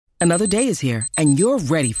Another day is here, and you're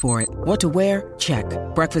ready for it. What to wear? Check.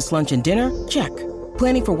 Breakfast, lunch, and dinner? Check.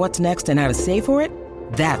 Planning for what's next and how to save for it?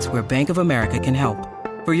 That's where Bank of America can help.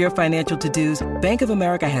 For your financial to-dos, Bank of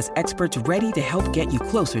America has experts ready to help get you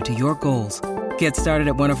closer to your goals. Get started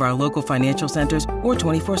at one of our local financial centers or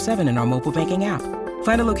 24/7 in our mobile banking app.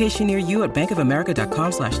 Find a location near you at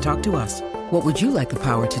bankofamerica.com/talktous. What would you like the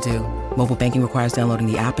power to do? Mobile banking requires downloading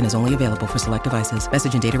the app and is only available for select devices.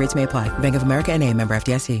 Message and data rates may apply. Bank of America N.A., member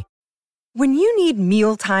FDIC. When you need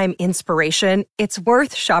mealtime inspiration, it's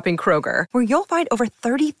worth shopping Kroger, where you'll find over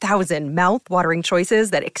 30,000 mouth-watering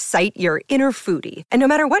choices that excite your inner foodie. And no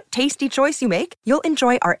matter what tasty choice you make, you'll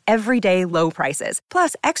enjoy our everyday low prices,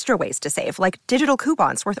 plus extra ways to save, like digital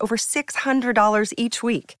coupons worth over $600 each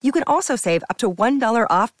week. You can also save up to $1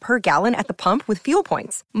 off per gallon at the pump with fuel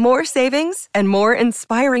points. More savings and more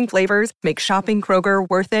inspiring flavors make shopping Kroger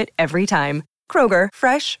worth it every time. Kroger,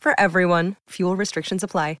 fresh for everyone. Fuel restrictions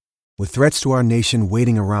apply. With threats to our nation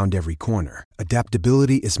waiting around every corner,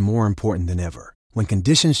 adaptability is more important than ever. When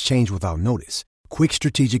conditions change without notice, quick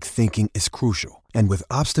strategic thinking is crucial. And with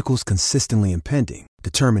obstacles consistently impending,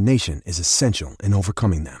 determination is essential in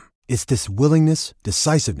overcoming them. It's this willingness,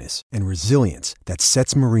 decisiveness, and resilience that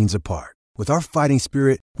sets Marines apart. With our fighting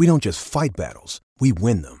spirit, we don't just fight battles, we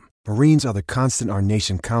win them. Marines are the constant our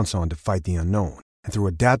nation counts on to fight the unknown. And through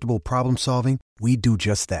adaptable problem solving, we do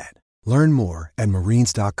just that. Learn more at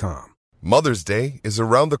marines.com. Mother's Day is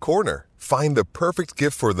around the corner. Find the perfect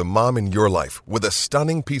gift for the mom in your life with a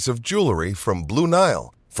stunning piece of jewelry from Blue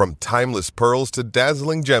Nile. From timeless pearls to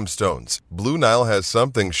dazzling gemstones, Blue Nile has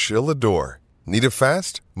something she'll adore. Need it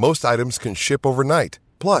fast? Most items can ship overnight.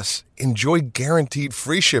 Plus, enjoy guaranteed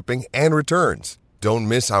free shipping and returns. Don't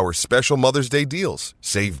miss our special Mother's Day deals.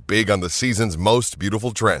 Save big on the season's most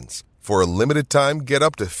beautiful trends. For a limited time, get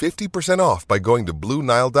up to 50% off by going to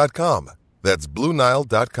BlueNile.com. That's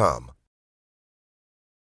BlueNile.com.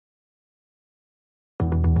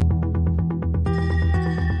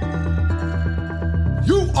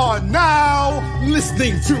 You are now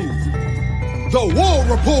listening to the War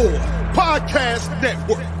Report Podcast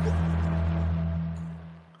Network.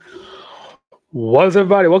 What's up,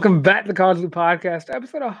 everybody? Welcome back to the College Loop Podcast,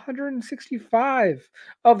 episode 165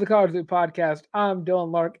 of the College Loop Podcast. I'm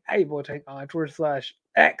Dylan Lark, able to take on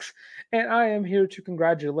Twitter/X, and I am here to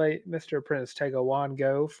congratulate Mr. Prince Tega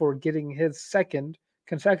Wango for getting his second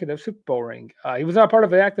consecutive Super Bowl ring. He was not part of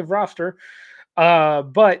the active roster,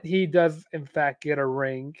 but he does, in fact, get a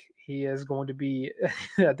ring. He is going to be,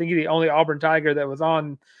 I think, he's the only Auburn Tiger that was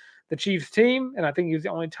on the Chiefs team, and I think he was the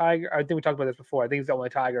only Tiger. I think we talked about this before. I think he's the only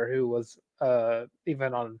Tiger who was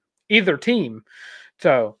even on either team.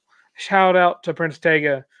 So, shout out to Prince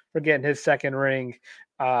Tega for getting his second ring.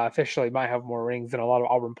 Officially might have more rings than a lot of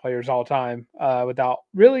Auburn players all time without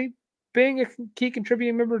really being a key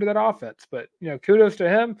contributing member to that offense. But, kudos to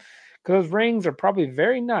him, because those rings are probably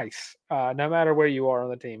very nice, no matter where you are on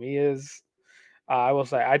the team. He is, I will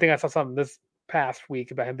say, I think I saw something this past week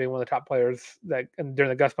about him being one of the top players that during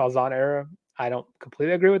the Gus Malzahn era. I don't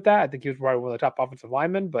completely agree with that. I think he was probably one of the top offensive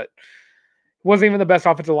linemen, but wasn't even the best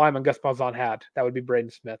offensive lineman Gus Malzahn had. That would be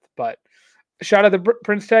Braden Smith. But shout out to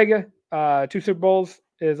Prince Tega. 2 Super Bowls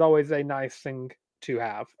is always a nice thing to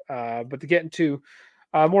have. But to get into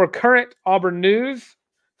more current Auburn news,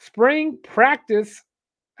 spring practice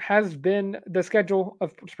has been, the schedule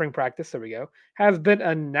of spring practice, there we go, has been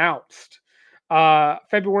announced.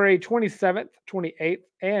 February 27th, 28th,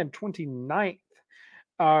 and 29th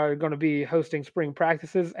are going to be hosting spring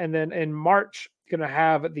practices. And then in March, going to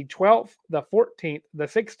have the 12th, the 14th, the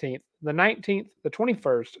 16th, the 19th, the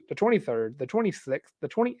 21st, the 23rd, the 26th, the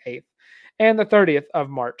 28th, and the 30th of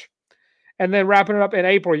March. And then wrapping it up in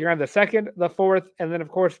April, you're going to have the 2nd, the 4th, and then, of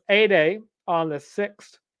course, A-Day on the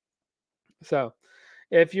 6th. So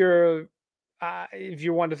if you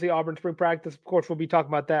want to see Auburn spring practice, of course, we'll be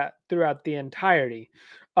talking about that throughout the entirety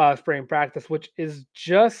of spring practice, which is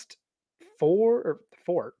just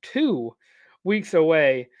 2 weeks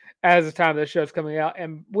away as the time the show's coming out.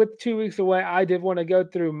 And with 2 weeks away, I did want to go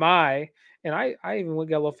through and I even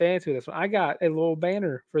got a little fancy with this one. I got a little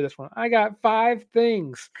banner for this one. I got 5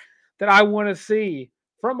 things that I want to see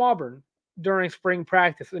from Auburn during spring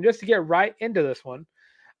practice. And just to get right into this one,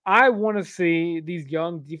 I want to see these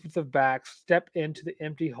young defensive backs step into the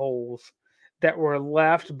empty holes that were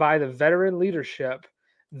left by the veteran leadership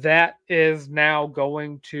that is now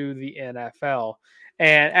going to the NFL.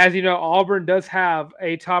 And as you know, Auburn does have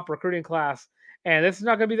a top recruiting class, and this is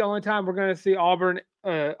not going to be the only time we're going to see Auburn's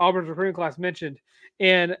recruiting class mentioned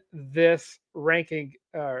in this ranking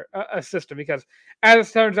system, because as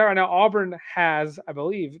it turns out right now, Auburn has, I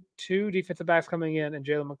believe, 2 defensive backs coming in, and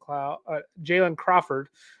Jalen Crawford,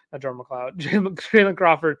 Jordan McLeod, Jalen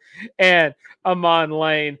Crawford, and Amon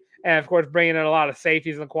Lane. And, of course, bringing in a lot of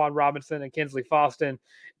safeties, Laquan Robinson and Kinsley Faustin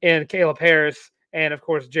and Caleb Harris, and, of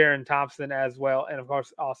course, Jaron Thompson as well. And, of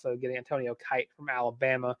course, also getting Antonio Kite from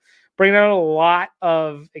Alabama. Bringing in a lot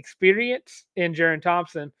of experience in Jaron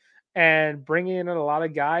Thompson and bringing in a lot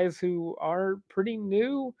of guys who are pretty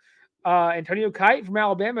new. Antonio Kite from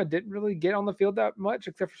Alabama didn't really get on the field that much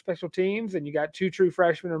except for special teams. And you got two true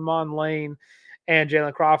freshmen, Amon Lane and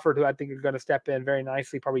Jalen Crawford, who I think are going to step in very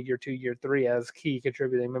nicely, probably year 2, year 3, as key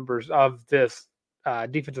contributing members of this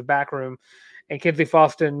defensive back room. And Kinsley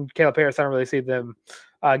Faustin, Caleb Harris, I don't really see them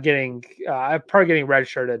probably getting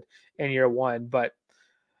redshirted in year 1. But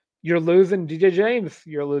you're losing DJ James,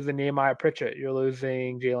 you're losing Nehemiah Pritchett, you're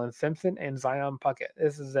losing Jalen Simpson and Zion Puckett.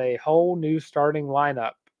 This is a whole new starting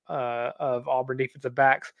lineup of Auburn defensive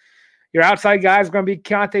backs. Your outside guys are going to be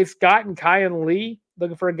Keontae Scott and Kyan Lee,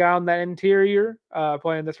 looking for a guy on that interior,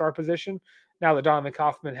 playing the star position. Now that Donovan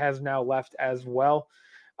Kaufman has now left as well.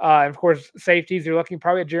 And of course, safeties, you're looking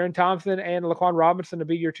probably at Jaron Thompson and Laquan Robinson to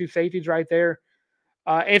be your two safeties right there.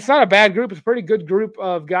 It's not a bad group. It's a pretty good group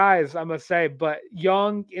of guys, I must say, but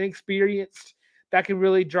young, inexperienced, that can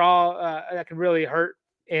really that can really hurt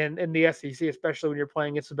in the SEC, especially when you're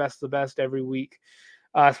playing against the best of the best every week.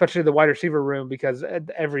 Especially the wide receiver room, because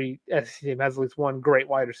every SEC team has at least one great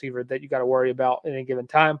wide receiver that you got to worry about at any given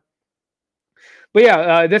time. But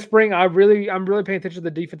yeah, this spring I'm really paying attention to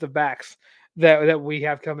the defensive backs that we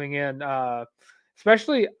have coming in.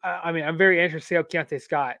 Especially, I'm very interested to see how Keontae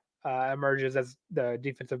Scott emerges as the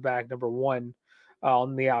defensive back number 1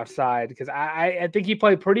 on the outside, because I think he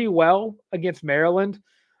played pretty well against Maryland,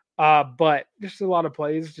 but just a lot of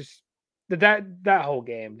plays just. That whole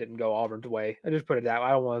game didn't go Auburn's way. I just put it that way.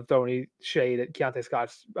 I don't want to throw any shade at Keontae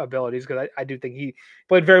Scott's abilities, because I do think he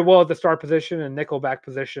played very well at the star position and nickelback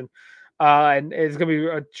position. And it's going to be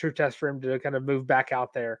a true test for him to kind of move back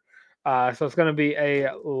out there. So it's going to be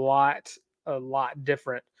a lot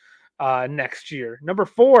different next year. Number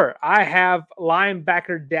 4, I have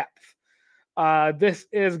linebacker depth. This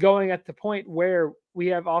is going at the point where we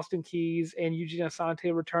have Austin Keys and Eugene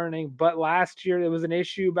Asante returning, but last year there was an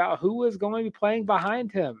issue about who was going to be playing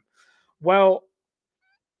behind him. Well,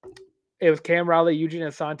 it was Cam Riley, Eugene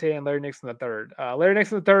Asante, and Larry Nixon III. Larry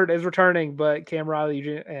Nixon III is returning, but Cam Riley,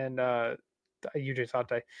 Eugene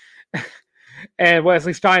Asante, and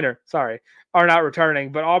Wesley Steiner, are not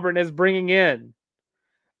returning. But Auburn is bringing in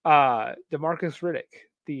DeMarcus Riddick,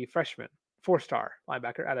 the freshman 4-star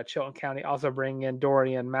linebacker out of Chilton County, also bringing in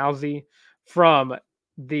Dorian Mousy from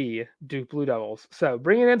the Duke Blue Devils. So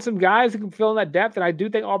bringing in some guys who can fill in that depth, and I do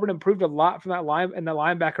think Auburn improved a lot from that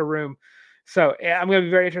linebacker room. So I'm going to be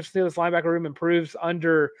very interested to see how this linebacker room improves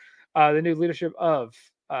under the new leadership of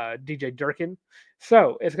DJ Durkin.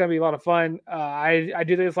 So it's going to be a lot of fun. I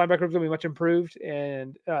do think this linebacker room is going to be much improved,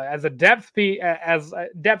 and as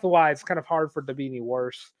depth-wise, it's kind of hard for it to be any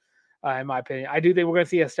worse. In my opinion, I do think we're going to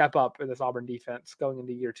see a step up in this Auburn defense going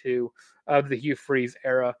into year 2 of the Hugh Freeze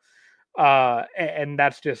era. And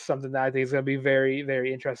that's just something that I think is going to be very,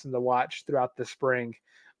 very interesting to watch throughout the spring.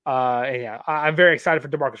 And yeah, I'm very excited for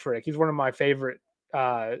DeMarcus Riddick. He's one of my favorite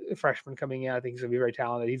freshmen coming in. I think he's going to be very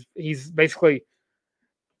talented. He's basically,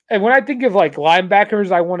 and when I think of like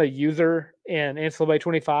linebackers, I want a user in NCAA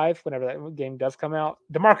 25 whenever that game does come out.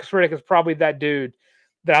 DeMarcus Riddick is probably that dude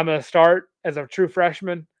that I'm going to start as a true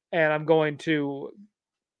freshman, and I'm going to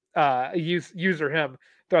user him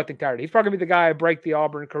throughout the entirety. He's probably going to be the guy I break the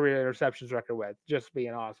Auburn career interceptions record with, just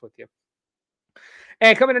being honest with you.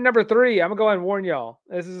 And coming to number 3, I'm going to go ahead and warn y'all.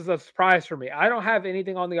 This is a surprise for me. I don't have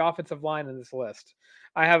anything on the offensive line in this list.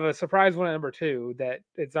 I have a surprise one at number 2 that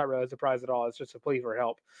it's not really a surprise at all. It's just a plea for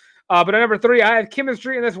help. But at number 3, I have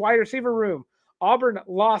chemistry in this wide receiver room. Auburn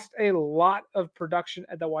lost a lot of production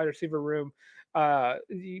at the wide receiver room. But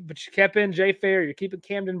you kept in Jay Fair, you're keeping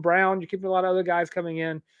Camden Brown, you're keeping a lot of other guys coming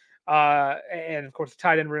in. And of course, the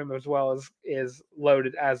tight end room as well is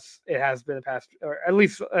loaded as it has been the past, or at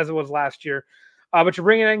least as it was last year. But you're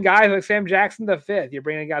bringing in guys like Sam Jackson the 5th. You're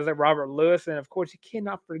bringing in guys like Robert Lewis. And, of course, you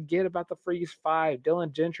cannot forget about the Freeze 5,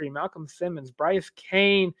 Dylan Gentry, Malcolm Simmons, Bryce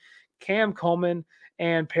Kane, Cam Coleman,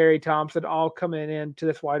 and Perry Thompson all coming into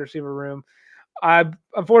this wide receiver room.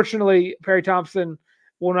 Unfortunately, Perry Thompson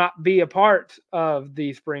will not be a part of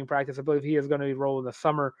the spring practice. I believe he is going to be rolling the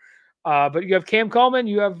summer. But you have Cam Coleman,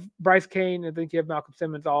 you have Bryce Kane, I think you have Malcolm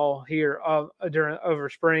Simmons all here over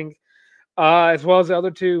spring. As well as the other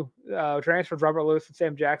 2 transfers, Robert Lewis and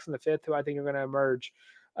Sam Jackson the 5th, who I think are going to emerge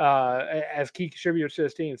as key contributors to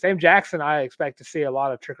this team. Sam Jackson, I expect to see a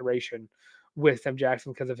lot of trickeration with Sam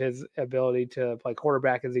Jackson because of his ability to play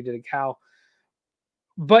quarterback as he did at Cal.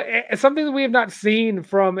 But something that we have not seen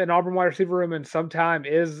from an Auburn wide receiver room in some time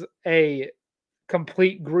is a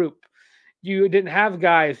complete group. You didn't have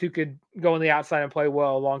guys who could go on the outside and play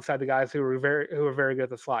well alongside the guys who were very good at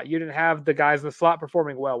the slot. You didn't have the guys in the slot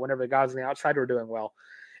performing well whenever the guys on the outside were doing well.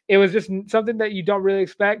 It was just something that you don't really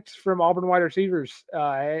expect from Auburn wide receivers.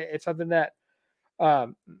 It's something that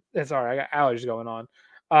sorry, I got allergies going on.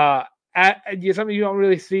 Something you don't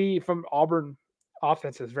really see from Auburn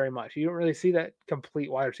offenses very much. You don't really see that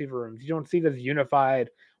complete wide receiver rooms. You don't see those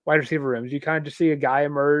unified wide receiver rooms. You kind of just see a guy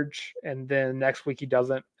emerge, and then next week he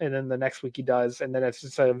doesn't, and then the next week he does, and then it's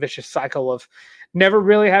just a vicious cycle of never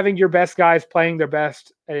really having your best guys playing their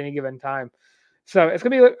best at any given time. So it's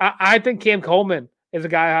gonna be. I think Cam Coleman is a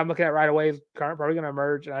guy I'm looking at right away. Is probably going to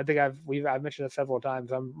emerge, and I think I've mentioned it several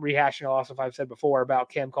times. I'm rehashing all the stuff I've said before about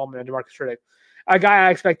Cam Coleman and DeMarcus Riddick, a guy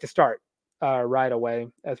I expect to start right away,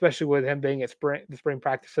 especially with him being at the spring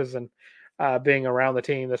practices and being around the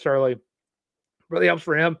team this early. Really helps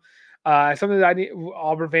for him. Something that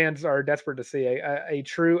Auburn fans are desperate to see a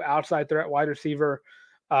true outside threat wide receiver,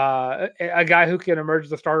 a guy who can emerge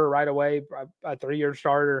as a starter right away. A 3-year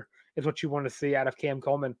starter is what you want to see out of Cam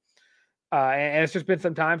Coleman. And it's just been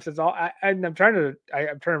some time since I'm trying to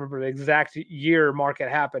remember the exact year mark it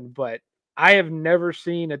happened, but I have never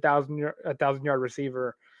seen a 1,000-yard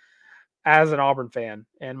receiver as an Auburn fan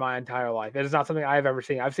in my entire life. It is not something I've ever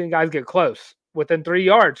seen. I've seen guys get close, within 3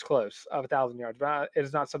 yards close of 1,000 yards, but it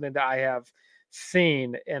is not something that I have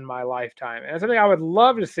seen in my lifetime. And it's something I would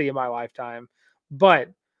love to see in my lifetime, but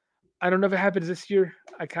I don't know if it happens this year.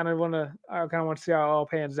 I kind of want to see how it all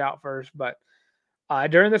pans out first, but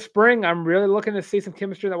during the spring, I'm really looking to see some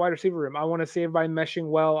chemistry in that wide receiver room. I want to see everybody meshing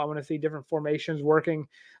well. I want to see different formations working.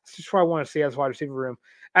 That's just what I want to see as wide receiver room.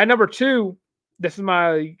 At number 2, this is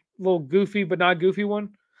my little goofy but not goofy one.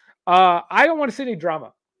 I don't want to see any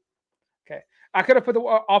drama. Okay, I could have put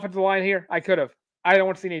the offensive line here. I could have. I don't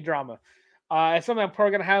want to see any drama. It's something I'm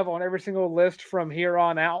probably going to have on every single list from here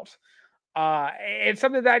on out. It's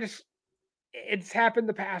something that it's happened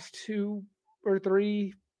the past 2 or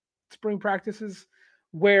 3 spring practices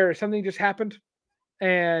where something just happened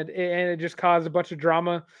and it just caused a bunch of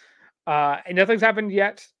drama. And nothing's happened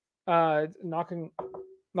yet. Knocking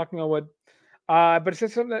on wood. But it's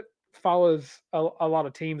just something that follows a lot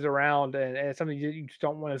of teams around, and it's something you just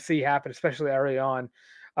don't want to see happen, especially early on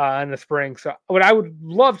in the spring. So what I would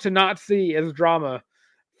love to not see is drama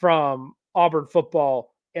from Auburn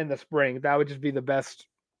football in the spring. That would just be the best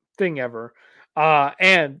thing ever.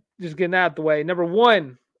 And just getting that out of the way. Number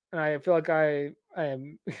 1, and I feel like I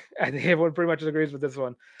am. I think everyone pretty much agrees with this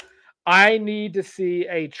one. I need to see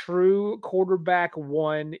a true quarterback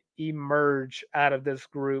 1 emerge out of this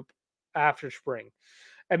group after spring,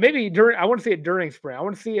 and maybe during. I want to see it during spring. I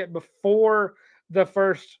want to see it before the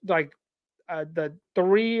first, the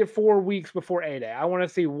 3 or 4 weeks before A-Day. I want to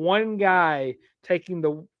see one guy taking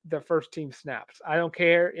the first team snaps. I don't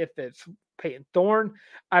care if it's Peyton Thorne.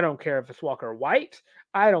 I don't care if it's Walker White.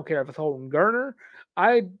 I don't care if it's Holden Gerner.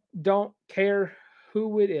 I don't care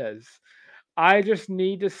who it is. I just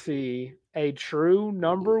need to see a true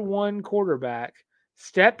number 1 quarterback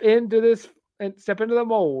step into the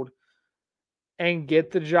mold and get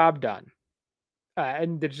the job done.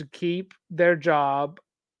 And to just keep their job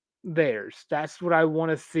theirs. That's what I want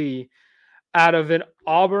to see out of an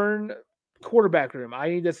Auburn quarterback room. I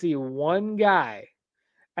need to see one guy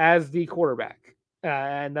as the quarterback.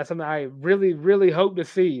 And that's something I really, really hope to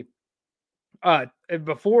see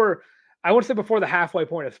before the halfway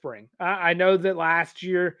point of spring. I know that last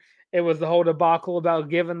year it was the whole debacle about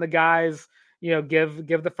giving the guys, give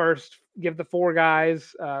the 4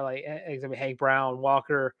 guys like Hank Brown,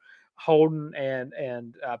 Walker, Holden,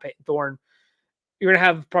 and Peyton Thorne. You're gonna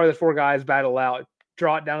have probably the 4 guys battle out,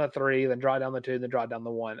 draw it down to 3, then draw it down to 2, then draw it down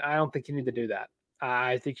to 1. I don't think you need to do that.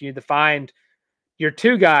 I think you need to find your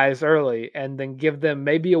 2 guys early and then give them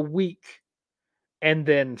maybe a week, and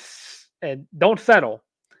don't settle.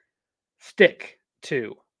 Stick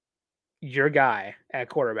to your guy at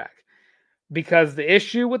quarterback, because the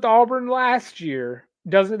issue with Auburn last year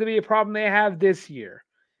doesn't need to be a problem they have this year.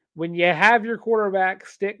 When you have your quarterback,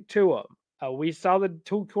 stick to him. We saw the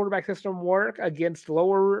 2 quarterback system work against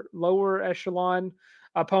lower echelon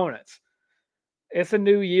opponents. It's a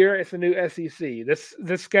new year. It's a new SEC. This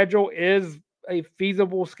schedule is a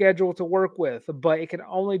feasible schedule to work with, but it can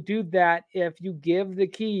only do that if you give the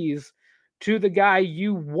keys to the guy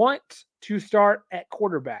you want to start at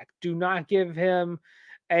quarterback. Do not give him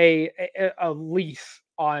a lease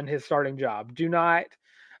on his starting job. Do not.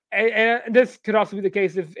 And this could also be the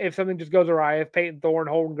case if something just goes awry. If Peyton Thorne,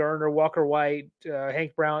 Holden Gerner, Walker White,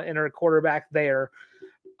 Hank Brown enter a quarterback there,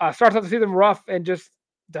 starts off the season rough and just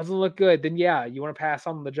doesn't look good, then yeah, you want to pass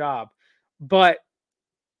on the job. But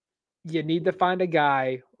you need to find a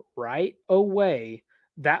guy right away.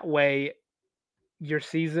 That way, your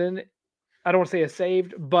season, I don't want to say is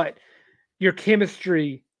saved, but your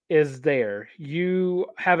chemistry is there. You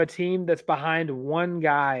have a team that's behind one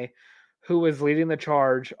guy who is leading the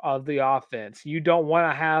charge of the offense. You don't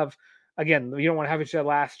want to have, again, you don't want to have what you said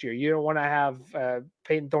last year. You don't want to have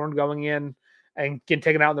Peyton Thorne going in and getting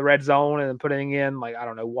taken out in the red zone and then putting in, like, I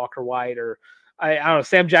don't know, Walker White or I don't know,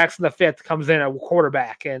 Sam Jackson the fifth comes in a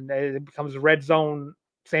quarterback and it becomes red zone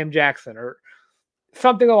Sam Jackson or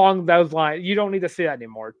something along those lines. You don't need to see that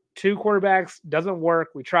anymore. Two quarterbacks doesn't work.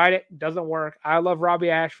 We tried it, doesn't work. I love Robbie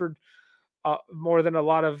Ashford more than a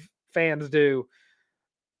lot of fans do.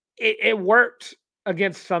 It worked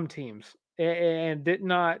against some teams and did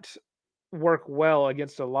not work well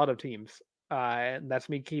against a lot of teams. And that's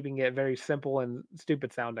me keeping it very simple and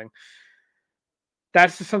stupid sounding.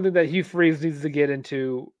 That's just something that Hugh Freeze needs to get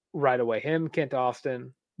into right away. Him, Kent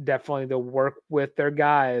Austin, definitely to work with their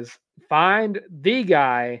guys. Find the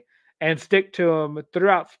guy and stick to him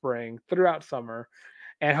throughout spring, throughout summer,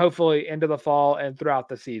 and hopefully into the fall and throughout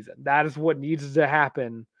the season. That is what needs to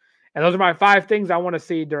happen. And those are my 5 things I want to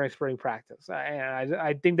see during spring practice. And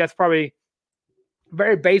I think that's probably a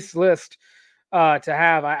very base list to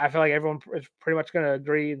have. I feel like everyone is pretty much going to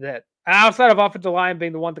agree that outside of offensive line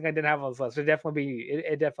being the one thing I didn't have on this list, it'd definitely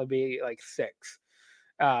be like 6,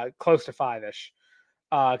 close to 5-ish.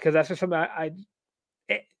 Because that's just something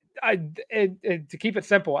to keep it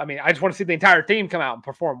simple. I mean, I just want to see the entire team come out and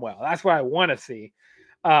perform well. That's what I want to see.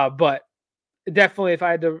 But definitely, if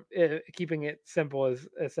I had to keeping it simple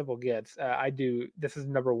as simple gets, I do. This is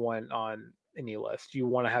number 1 on any list. You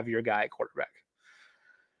want to have your guy at quarterback.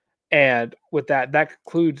 And with that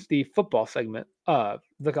concludes the football segment of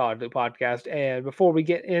the College Loop Podcast. And before we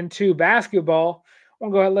get into basketball, I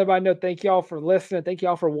want to go ahead and let everybody know thank y'all for listening. Thank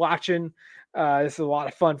y'all for watching. This is a lot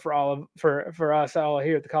of fun for us all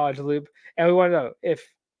here at the College Loop. And we want to know if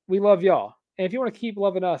we love y'all. And if you want to keep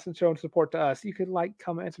loving us and showing support to us, you can like,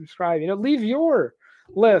 comment, and subscribe. Leave your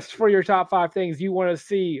list for your top 5 things you want to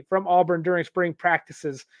see from Auburn during spring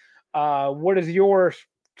practices. What is your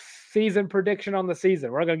season prediction on the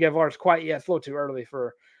season? We're not going to give ours quite yet. It's a little too early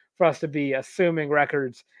for us to be assuming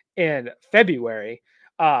records in February.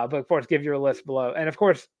 But of course, give your list below. And of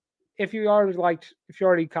course, if you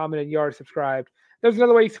already commented, you already subscribed, there's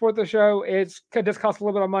another way you support the show. It does cost a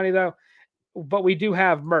little bit of money though, but we do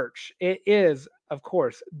have merch. It is, of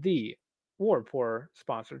course, the War Report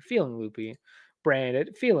sponsored Feeling Loopy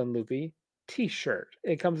branded Feeling Loopy t-shirt.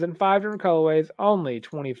 It comes in 5 different colorways, only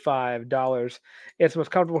 $25. It's the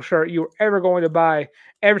most comfortable shirt you're ever going to buy.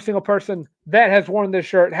 Every single person that has worn this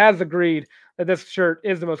shirt has agreed that this shirt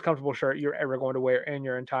is the most comfortable shirt you're ever going to wear in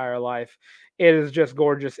your entire life. It is just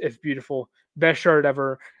gorgeous. It's beautiful. Best shirt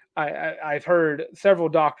ever. I've heard several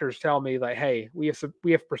doctors tell me like, hey, we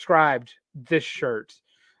have prescribed this shirt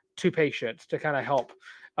to patients to kind of help.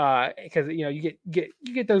 Because you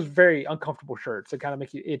get those very uncomfortable shirts that kind of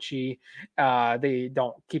make you itchy. They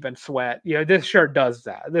don't keep in sweat. This shirt does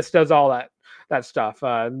that. This does all that stuff.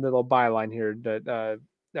 Little byline here that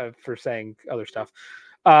for saying other stuff.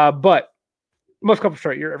 But most comfortable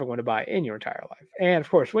shirt you're ever going to buy in your entire life. And of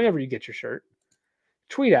course, whenever you get your shirt,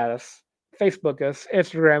 tweet at us, Facebook us,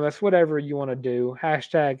 Instagram us, whatever you want to do.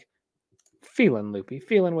 Hashtag Feeling Loopy,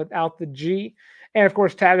 feeling without the G, and of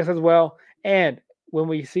course tag us as well. And when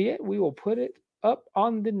we see it, we will put it up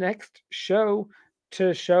on the next show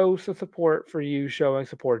to show some support for you, showing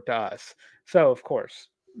support to us. So, of course,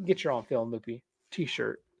 get your own Feeling Loopy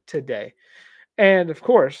t-shirt today. And, of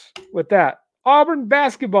course, with that, Auburn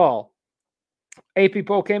basketball. AP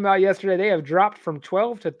poll came out yesterday. They have dropped from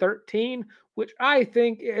 12 to 13, which I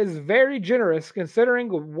think is very generous considering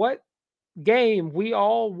what game we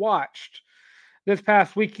all watched this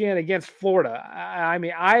past weekend against Florida. I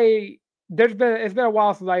mean, it's been a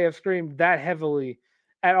while since I have screamed that heavily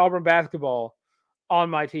at Auburn basketball on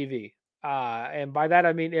my TV. And by that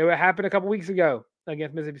I mean it happened a couple weeks ago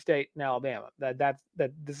against Mississippi State and Alabama. That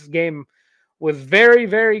this game was very,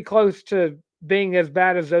 very close to being as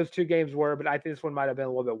bad as those 2 games were, but I think this one might have been a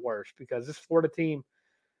little bit worse because this Florida team,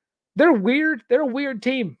 they're weird. They're a weird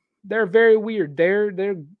team. They're very weird.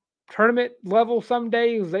 They're tournament level some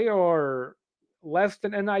days. They are less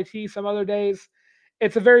than NIT some other days.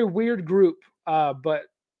 It's a very weird group, but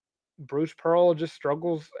Bruce Pearl just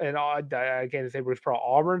struggles, and I can't say Bruce Pearl.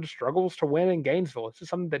 Auburn struggles to win in Gainesville. It's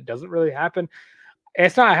just something that doesn't really happen.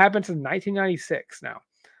 It's not happened since 1996 now.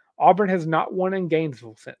 Auburn has not won in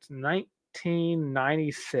Gainesville since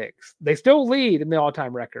 1996. They still lead in the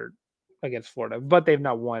all-time record against Florida, but they've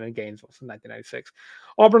not won in Gainesville since 1996.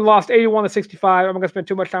 Auburn lost 81-65. I'm not going to spend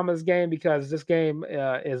too much time on this game because this game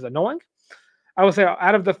is annoying. I will say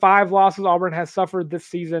out of the 5 losses Auburn has suffered this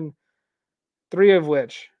season, 3 of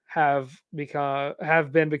which have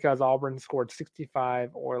been because Auburn scored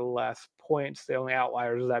 65 or less points. The only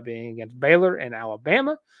outliers of that being against Baylor and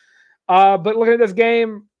Alabama. But looking at this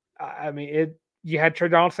game, I mean, you had Trey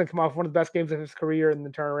Johnson come off one of the best games of his career and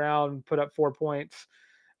then turn around and put up 4 points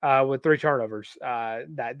with 3 turnovers.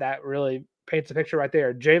 That really paints a picture right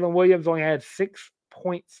there. Jalen Williams only had 6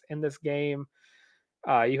 points in this game.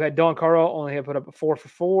 You had Dylan Carl only had put up a 4 for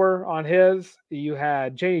 4 on his. You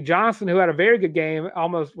had Chaney Johnson, who had a very good game,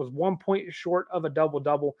 almost was 1 point short of a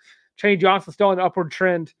double-double. Chaney Johnson still in an upward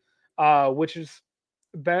trend, which is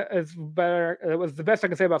better. It was the best I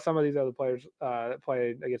can say about some of these other players that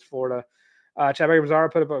played against Florida. Chad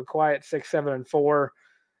Baker-Mazara put up a quiet 6, 7, and 4.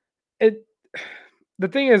 The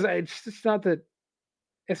thing is, it's just not that.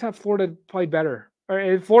 It's not Florida played better.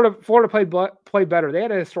 Or Florida played better. They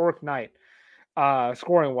had a historic night.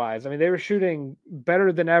 Scoring wise, I mean, they were shooting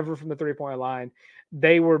better than ever from the 3-point line.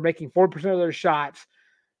 They were making 4% of their shots,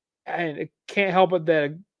 and it can't help it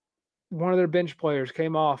that one of their bench players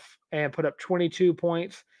came off and put up 22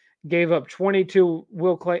 points, gave up 22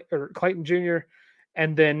 Clayton Jr.,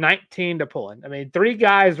 and then 19 to Pullen. I mean, 3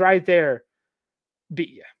 guys right there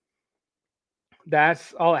beat you.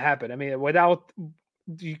 That's all that happened. I mean, with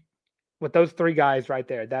those 3 guys right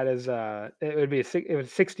there, that is it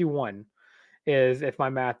was 61. Is, if my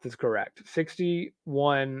math is correct,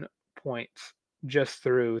 61 points just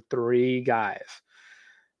through 3 guys.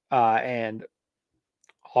 And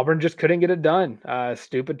Auburn just couldn't get it done.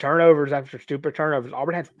 Stupid turnovers after stupid turnovers.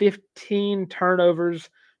 Auburn had 15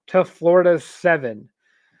 turnovers to Florida's 7.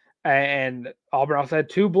 And Auburn also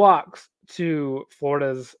had 2 blocks to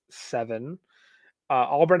Florida's 7.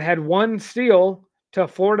 Auburn had 1 steal to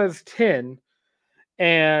Florida's 10.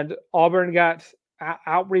 And Auburn got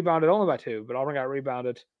out rebounded only by 2, but Auburn got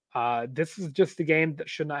rebounded. This is just a game that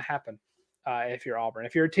should not happen if you're Auburn.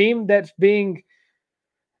 If you're a team that's being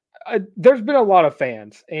there's been a lot of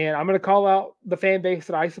fans, and I'm going to call out the fan base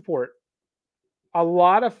that I support. A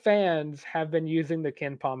lot of fans have been using the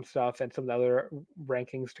Ken Palm stuff and some of the other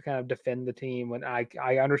rankings to kind of defend the team. When I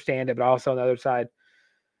understand it, but also on the other side,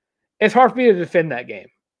 it's hard for me to defend that game.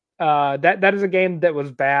 That is a game that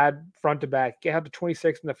was bad front to back. Get up to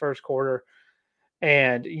 26 in the first quarter.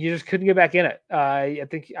 And you just couldn't get back in it. I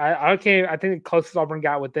think the closest Auburn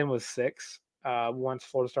got with them was 6. Once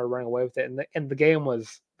Florida started running away with it, and the game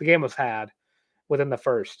was had within the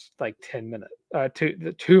first 10 minutes,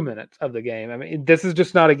 2 minutes of the game. I mean, this is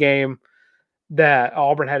just not a game that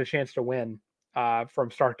Auburn had a chance to win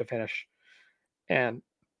from start to finish. And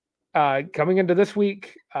coming into this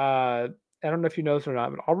week, I don't know if you know this or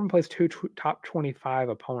not, but Auburn plays 2 top 25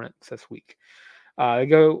 opponents this week.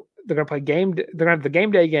 They're going to play game. They're going to have the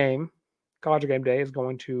game day game. College game day is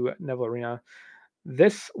going to Neville Arena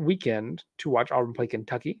this weekend to watch Auburn play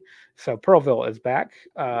Kentucky. So Pearlville is back,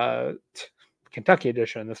 Kentucky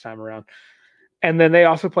edition this time around. And then they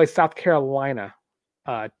also play South Carolina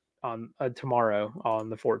on tomorrow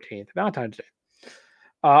on the 14th, Valentine's Day.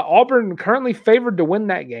 Auburn currently favored to win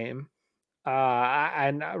that game.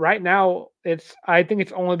 And right now I think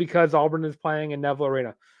it's only because Auburn is playing in Neville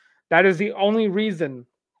Arena. That is the only reason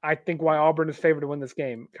I think why Auburn is favored to win this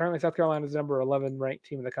game. Currently, South Carolina is number 11 ranked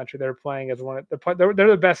team in the country. They're playing as they're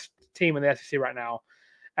the best team in the SEC right now,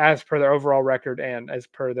 as per their overall record and as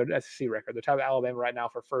per their SEC record. They're tied with Alabama right now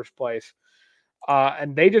for first place,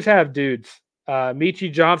 and they just have dudes.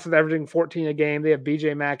 Michi Johnson averaging 14 a game. They have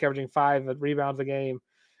BJ Mack averaging 5 rebounds a game.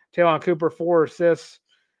 Taylon Cooper 4 assists.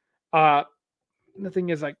 The thing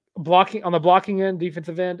is, blocking on the blocking end,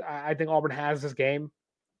 defensive end. I think Auburn has this game.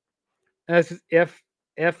 And this is if,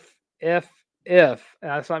 and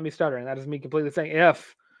that's not me stuttering. That is me completely saying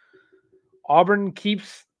if Auburn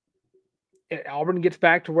gets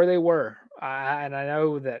back to where they were. And I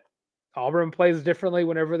know that Auburn plays differently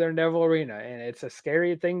whenever they're in Neville Arena. And it's a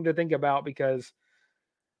scary thing to think about because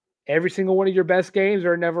every single one of your best games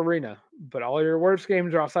are in Neville Arena, but all your worst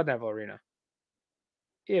games are outside Neville Arena.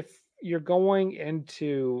 If you're going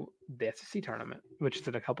into the SEC tournament, which is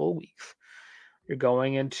in a couple of weeks, you're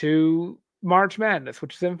going into March Madness,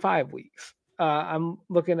 which is in 5 weeks. I'm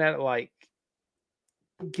looking at it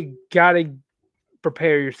you got to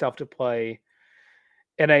prepare yourself to play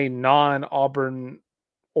in a non-Auburn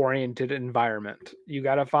oriented environment. You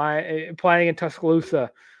got to find playing in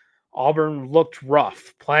Tuscaloosa. Auburn looked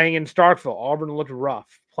rough. Playing in Starkville, Auburn looked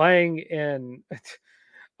rough. Playing in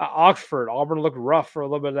Oxford, Auburn looked rough for a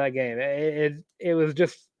little bit of that game. It was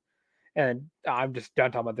just And I'm just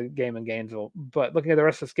done talking about the game in Gainesville. But looking at the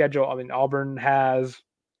rest of the schedule, I mean, Auburn has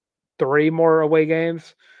 3 more away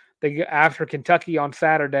games. They go after Kentucky on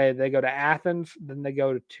Saturday. They go to Athens, then they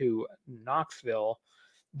go to Knoxville.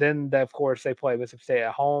 Then, of course, they play Mississippi State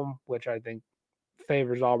at home, which I think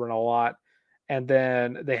favors Auburn a lot. And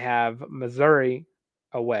then they have Missouri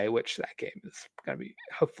away, which that game is going to be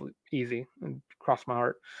hopefully easy and cross my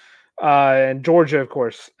heart. And Georgia, of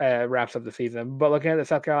course, wraps up the season. But looking at the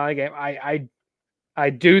South Carolina game, I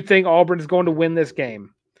do think Auburn is going to win this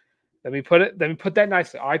game. Let me put that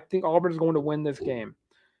nicely. I think Auburn is going to win this game.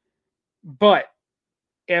 But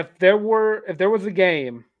if there was a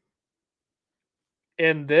game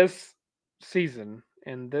in this season,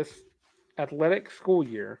 in this athletic school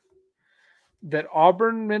year, that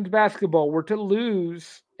Auburn men's basketball were to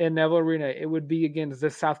lose in Neville Arena, it would be against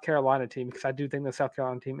this South Carolina team, because I do think the South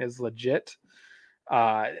Carolina team is legit.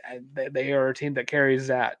 They are a team that carries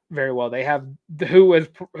that very well. They have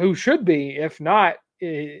who should be, if not,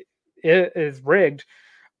 is rigged.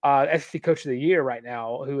 SEC Coach of the Year right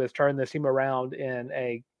now, who has turned this team around in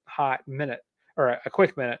a hot minute or a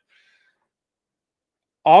quick minute.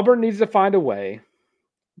 Auburn needs to find a way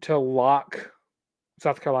to lock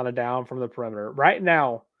South Carolina down from the perimeter. Right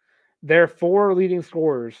now, their 4 leading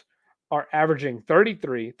scorers are averaging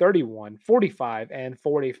 33, 31, 45, and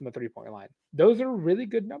 40 from the three-point line. Those are really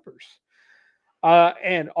good numbers.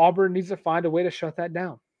 And Auburn needs to find a way to shut that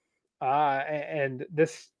down. And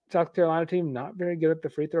this South Carolina team, not very good at the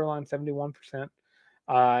free throw line, 71%.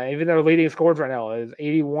 Even their leading scores right now is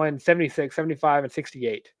 81, 76, 75, and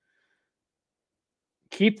 68.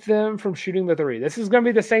 Keep them from shooting the 3. This is going to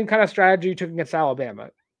be the same kind of strategy you took against Alabama.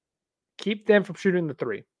 Keep them from shooting the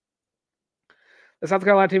 3. The South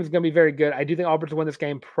Carolina team is going to be very good. I do think Auburn's win this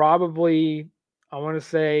game probably, I want to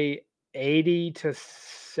say 80 to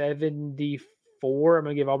 74. I'm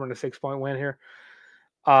going to give Auburn a 6-point win here.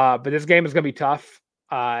 But this game is going to be tough.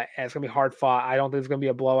 And it's going to be hard fought. I don't think it's going to be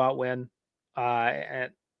a blowout win.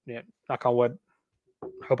 And knock on wood.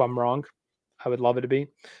 Hope I'm wrong. I would love it to be.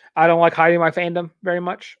 I don't like hiding my fandom very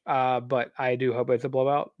much, but I do hope it's a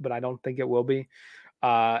blowout. But I don't think it will be,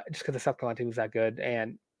 just because the South Carolina team is that good.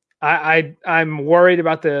 And I'm worried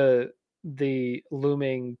about the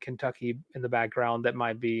looming Kentucky in the background that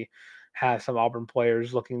might have some Auburn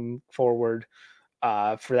players looking forward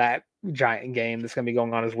for that giant game that's going to be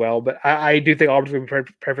going on as well. But I do think Auburn's going to be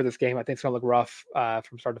prepared for this game. I think it's going to look rough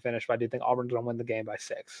from start to finish, but I do think Auburn's going to win the game by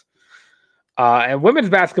 6. And women's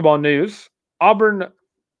basketball news, Auburn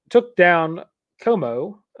took down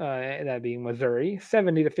Como, that being Missouri,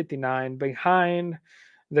 70-59, behind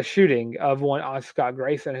the shooting of one Scott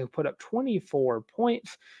Grayson, who put up 24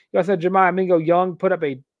 points. You also had Jemiah Mingo Young put up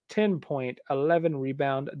a 10-point,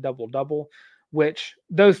 11-rebound double-double, which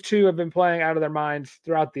those two have been playing out of their minds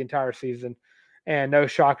throughout the entire season. And no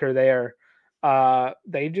shocker there.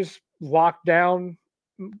 They just locked down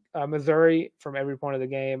Missouri from every point of the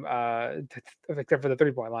game, except for the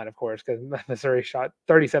 3-point line, of course, because Missouri shot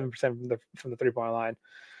 37% from the 3-point line.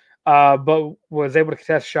 But was able to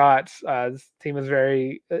contest shots. This team is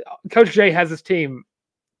very Coach Jay has this team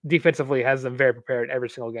defensively, has them very prepared every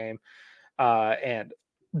single game. And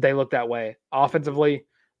they look that way offensively.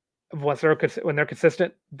 When they're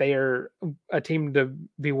consistent, they are a team to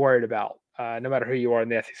be worried about, no matter who you are in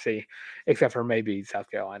the SEC, except for maybe South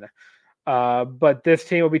Carolina. But this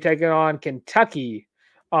team will be taking on Kentucky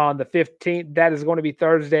on the 15th. That is going to be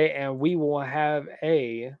Thursday, and we will have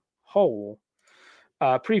a whole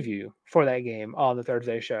preview for that game on the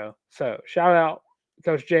Thursday show. So shout out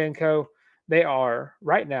Coach J and Co. They are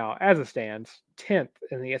right now, as it stands, 10th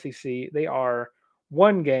in the SEC. They are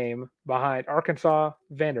 1 game behind Arkansas,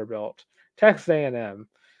 Vanderbilt, Texas A&M,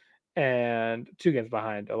 and 2 games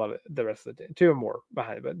behind the rest of the team. 2 or more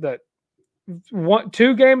behind, but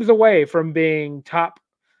 2 games away from being top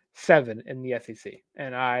 7 in the SEC.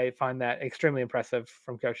 And I find that extremely impressive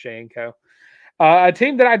from Coach J and Co. A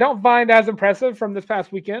team that I don't find as impressive from this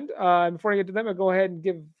past weekend. Before I get to them, I'll go ahead and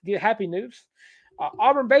get happy news.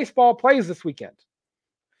 Auburn baseball plays this weekend.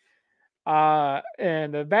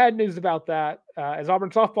 And the bad news about that is Auburn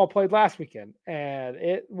softball played last weekend, and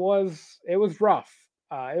it was rough.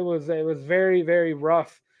 It was very, very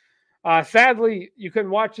rough. Sadly, you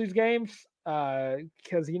couldn't watch these games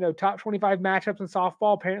because top 25 matchups in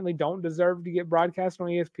softball apparently don't deserve to get broadcast on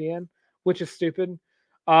ESPN, which is stupid.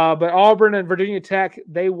 But Auburn and Virginia Tech,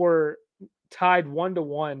 they were tied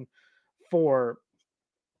 1-1 for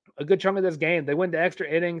a good chunk of this game. They went to extra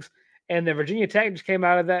innings, and then Virginia Tech just came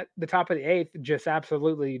out of the top of the 8th, just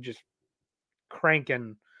absolutely just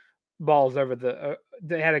cranking balls over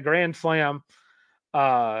they had a grand slam.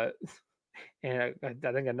 and I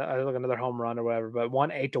think another home run or whatever, but won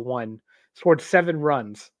 8-1. Scored 7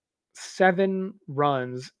 runs. 7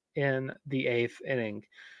 runs in the 8th inning.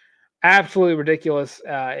 Absolutely ridiculous.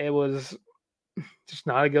 It was just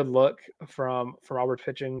not a good look from Auburn's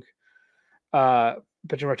pitching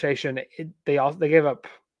rotation. They gave up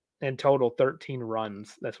in total 13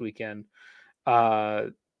 runs this weekend.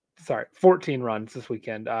 14 runs this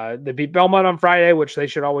weekend. They beat Belmont on Friday, which they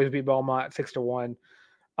should always beat Belmont 6-1.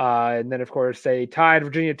 And then of course they tied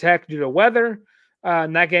Virginia Tech due to weather.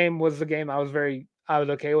 And that game was the game I was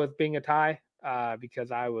okay with being a tie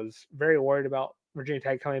because I was very worried about Virginia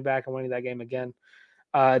Tech coming back and winning that game again.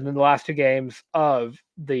 And then the last 2 games of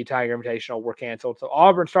the Tiger Invitational were canceled. So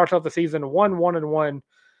Auburn starts off the season 1-1-1,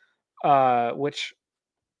 which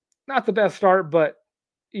not the best start, but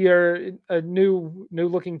you're a new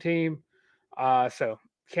looking team. So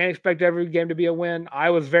can't expect every game to be a win. I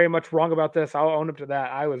was very much wrong about this. I'll own up to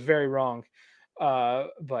that. I was very wrong.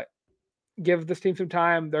 But give this team some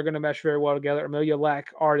time. They're going to mesh very well together. Amelia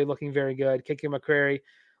Leck already looking very good. Kiki McCrary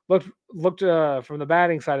looked from the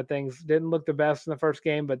batting side of things, didn't look the best in the first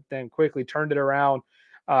game, but then quickly turned it around.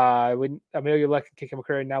 When Amelia Leck and Kiki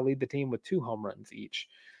McCrary now lead the team with 2 home runs each.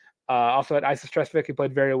 Also at Isis Tresvik, he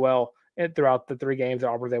played very well throughout the 3 games that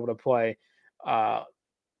Auburn was able to play.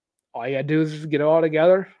 All you gotta do is just get it all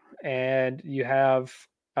together, and you have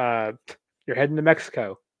you're heading to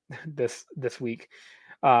Mexico this week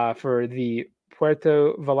for the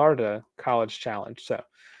Puerto Vallarta College Challenge. So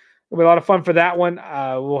it'll be a lot of fun for that one.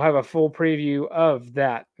 We'll have a full preview of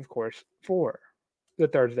that, of course, for the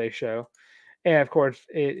Thursday show, and of course,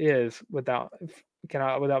 it is without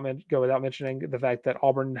mentioning the fact that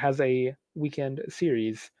Auburn has a weekend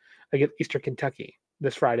series against Eastern Kentucky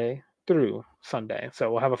this Friday through Sunday. So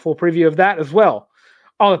we'll have a full preview of that as well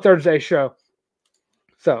on the Thursday show.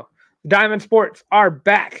 So Diamond Sports are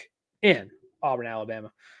back in Auburn,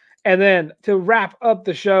 Alabama. And then to wrap up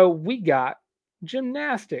the show, we got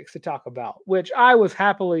gymnastics to talk about, which I was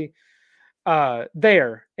happily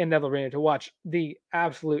there in Neville Arena to watch the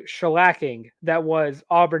absolute shellacking that was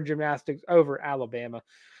Auburn gymnastics over Alabama.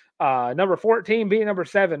 Number 14 beating number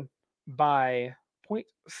 7 by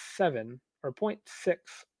 0.7 or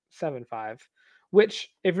 0.675, which,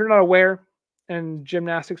 if you're not aware in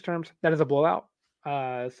gymnastics terms, that is a blowout.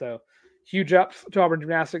 So huge ups to Auburn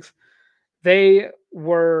gymnastics. They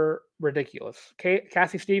were ridiculous.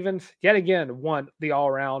 Cassie Stevens, yet again, won the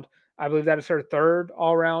all-around. I believe that is her 3rd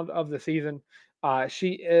all-around of the season.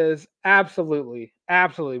 She is absolutely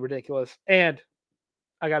ridiculous. And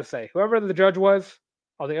I got to say, whoever the judge was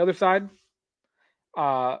on the other side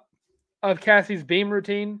of Cassie's beam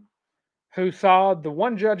routine, who saw the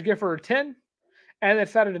one judge give her a 10 and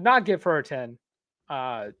decided to not give her a 10,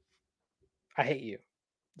 I hate you.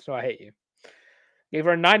 So I hate you. Gave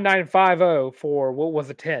her a 9950 for what was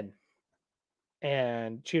a 10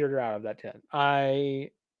 and cheated her out of that 10.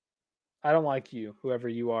 I don't like you, whoever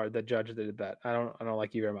you are, the judge that did that. I don't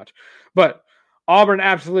like you very much. But Auburn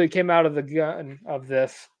absolutely came out of the gun of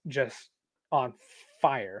this just on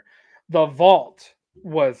fire. The vault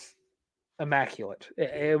was immaculate.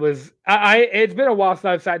 It was it's been a while since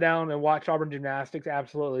I've sat down and watched Auburn gymnastics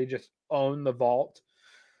absolutely just own the vault.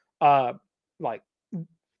 Like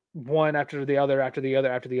one after the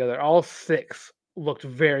other. All 6 looked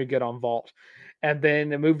very good on vault. And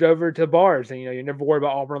then it moved over to bars, and you never worry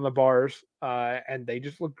about Auburn on the bars, and they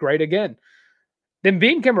just looked great again. Then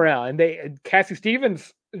beam came around, and Cassie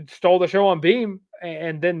Stevens stole the show on beam,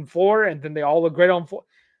 and then floor, and then they all looked great on floor.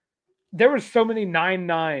 There were so many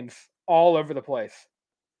 9-9s all over the place.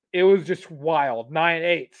 It was just wild.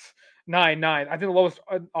 9-8s, 9-9. I think the lowest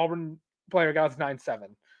Auburn player got was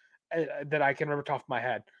 9-7 that I can remember top of my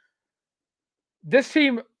head. This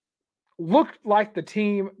team looked like the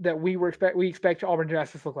team that we expect Auburn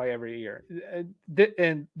gymnastics to look like every year.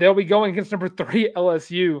 And they'll be going against number 3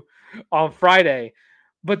 LSU on Friday.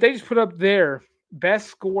 But they just put up their best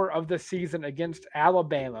score of the season against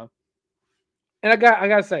Alabama. And I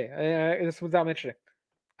gotta say, this without mentioning,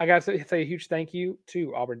 I gotta say a huge thank you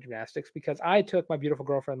to Auburn gymnastics because I took my beautiful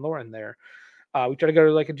girlfriend Lauren there. We try to go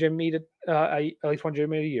to like a gym meet at least one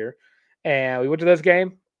gym meet a year. And we went to this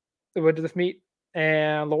game. We went to this meet.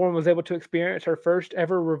 And Lauren was able to experience her first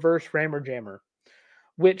ever reverse rammer jammer,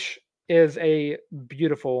 which is a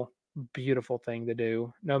beautiful, beautiful thing to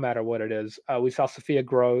do, no matter what it is. We saw Sophia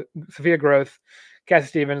Groth, Cassie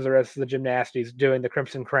Stevens, the rest of the gymnastics doing the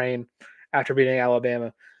Crimson Crane after beating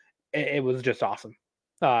Alabama. It was just awesome.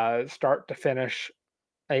 Start to finish,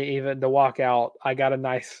 even the walkout. I got a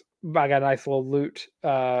nice I got a nice little loot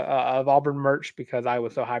of Auburn merch because I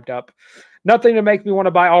was so hyped up. Nothing to make me want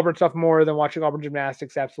to buy Auburn stuff more than watching Auburn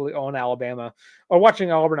gymnastics absolutely own Alabama, or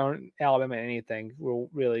watching Auburn own Alabama. Anything will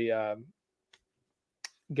really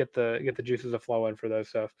get the juices of flowing for those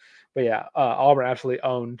stuff. But yeah, Auburn absolutely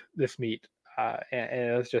owned this meet, and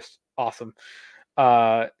it was just awesome.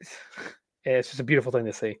 It's just a beautiful thing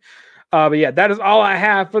to see. But yeah, that is all I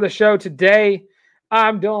have for the show today.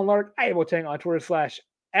 I'm Dylan Lark, Ep.165 on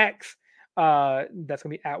Twitter/X. That's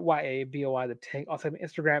gonna be at YABOI the Tank. Also have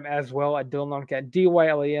Instagram as well at Dylan Lark at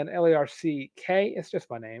DYLENLARCK. It's just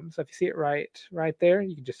my name. So if you see it right there,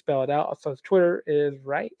 you can just spell it out. Also, Twitter is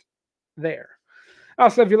right there.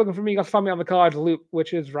 Also, if you're looking for me, you can find me on the College Loop,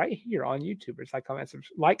 which is right here on YouTube. It's like,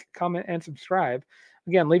 comment, and subscribe.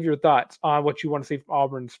 Again, leave your thoughts on what you want to see from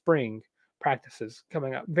Auburn spring practices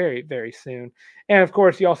coming up very, very soon. And of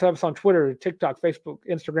course, you also have us on Twitter, TikTok, Facebook,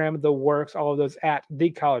 Instagram, the works, all of those at the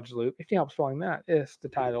College Loop. If you help spelling that is the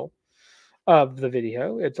title of the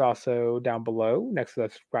video. It's also down below next to the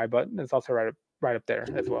subscribe button. It's also right up there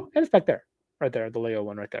as well. And it's back there, right there, the Leo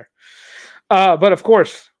one right there. But of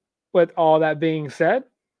course, with all that being said,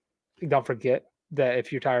 don't forget that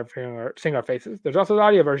if you're tired of seeing our faces, there's also the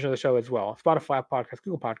audio version of the show as well. Spotify podcast,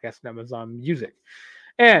 Google Podcasts, and Amazon Music.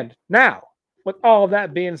 And now, with all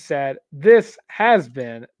that being said, this has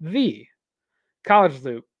been the College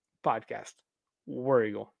Loop Podcast. War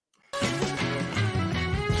Eagle.